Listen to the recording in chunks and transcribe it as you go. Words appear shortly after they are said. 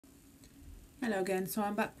Hello again. So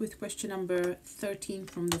I'm back with question number 13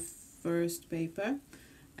 from the first paper,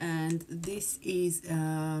 and this is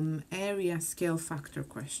area scale factor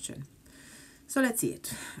question. So let's see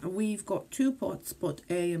it. We've got two pots, pot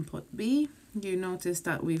A and pot B. You notice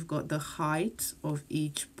that we've got the height of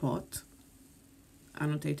each pot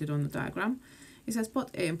annotated on the diagram. It says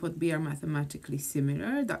pot A and pot B are mathematically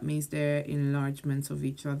similar. That means they're enlargements of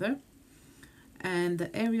each other. And the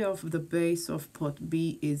area of the base of pot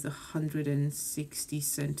B is 160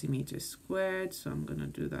 centimeters squared. So I'm going to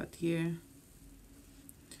do that here.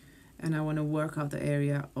 And I want to work out the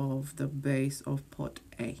area of the base of pot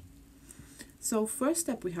A. So first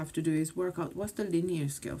step we have to do is work out what's the linear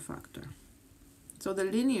scale factor. So the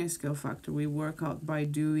linear scale factor we work out by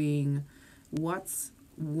doing what's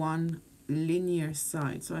one linear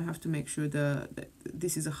side. So I have to make sure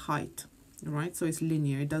this is a height. Right, so it's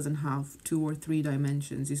linear. It doesn't have 2 or 3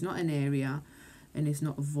 dimensions. It's not an area and it's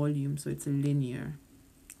not a volume, so it's a linear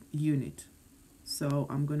unit. So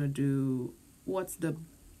I'm gonna do what's the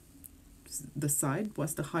side,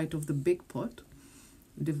 what's the height of the big pot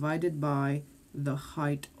divided by the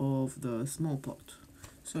height of the small pot.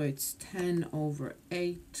 So it's 10 over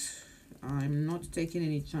 8. I'm not taking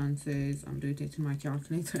any chances. I'm doing it in my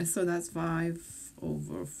calculator. So that's 5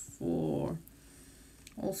 over 4.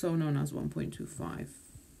 Also known as 1.25.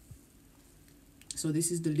 So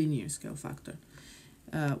this is the linear scale factor.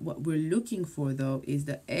 What we're looking for though is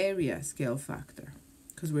the area scale factor,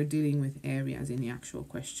 because we're dealing with areas in the actual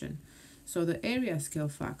question. So the area scale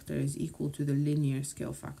factor is equal to the linear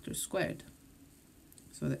scale factor squared.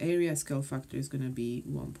 So the area scale factor is going to be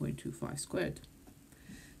 1.25 squared.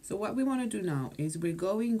 So what we want to do now is we're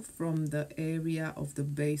going from the area of the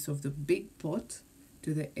base of the big pot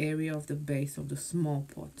to the area of the base of the small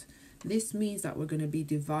pot. This means that we're going to be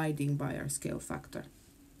dividing by our scale factor.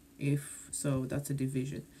 So that's a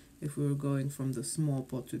division. If we were going from the small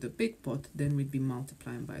pot to the big pot, then we'd be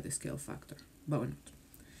multiplying by the scale factor, but we're not.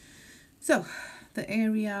 So the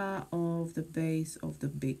area of the base of the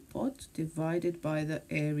big pot divided by the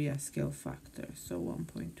area scale factor. So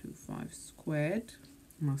 1.25 squared,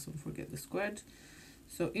 mustn't forget the squared.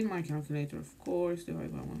 So in my calculator, of course,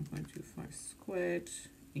 divided by 1.25 squared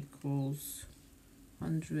equals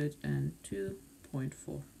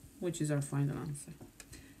 102.4, which is our final answer.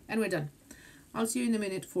 And we're done. I'll see you in a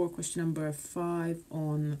minute for question number 5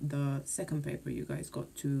 on the second paper you guys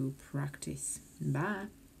got to practice. Bye.